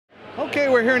Okay,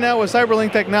 we're here now with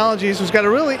Cyberlink Technologies, who's got a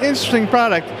really interesting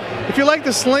product. If you like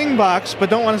the Sling box but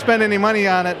don't want to spend any money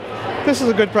on it, this is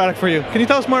a good product for you. Can you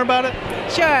tell us more about it?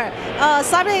 Sure.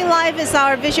 Cyberlink Live is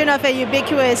our vision of a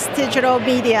ubiquitous digital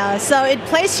media. So it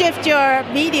place shift your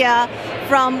media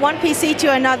from one PC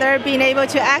to another, being able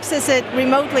to access it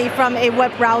remotely from a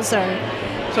web browser.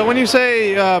 So when you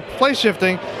say place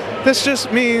shifting, this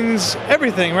just means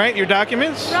everything, right? Your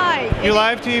documents? Right. Your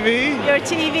live TV? Your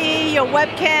TV, your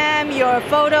webcam, your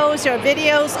photos, your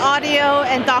videos, audio,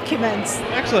 and documents.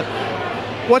 Excellent.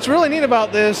 What's really neat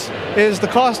about this is the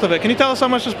cost of it. Can you tell us how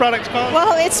much this product costs?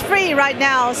 Well, it's free right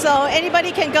now, so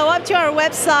anybody can go up to our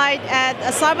website at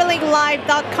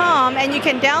cyberlinklive.com and you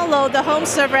can download the home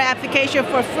server application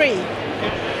for free.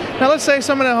 Now let's say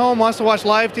someone at home wants to watch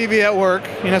live TV at work.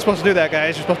 You're not supposed to do that,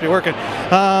 guys. You're supposed to be working.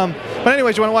 But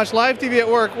anyways, you want to watch live TV at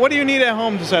work. What do you need at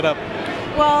home to set up?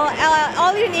 Well,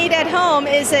 all you need at home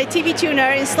is a TV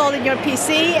tuner installed in your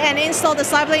PC and install the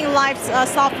Cyberlink Live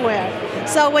software.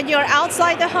 So when you're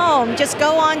outside the home, just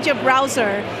go on your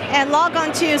browser and log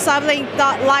on to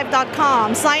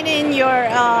cyberlinklive.com, sign in your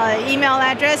email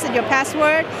address and your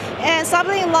password, and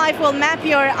Cyberlink Live will map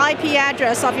your IP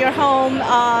address of your home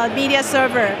media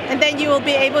server, and then you will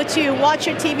be able to watch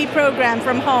your TV program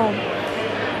from home.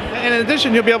 And in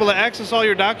addition, you'll be able to access all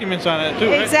your documents on it too,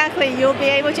 right? Exactly. You'll be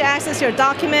able to access your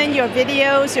document, your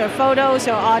videos, your photos,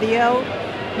 your audio.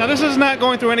 Now this is not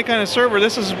going through any kind of server.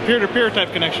 This is a peer-to-peer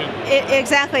type connection.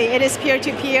 Exactly. It is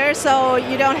peer-to-peer, so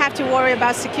you don't have to worry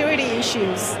about security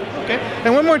issues. Okay.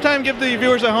 And one more time, give the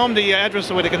viewers at home the address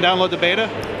so they can download the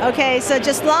beta. Okay, so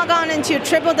just log on into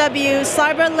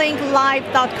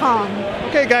www.cyberlinklive.com.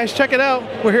 Okay, guys, check it out.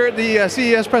 We're here at the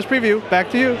CES Press Preview.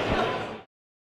 Back to you.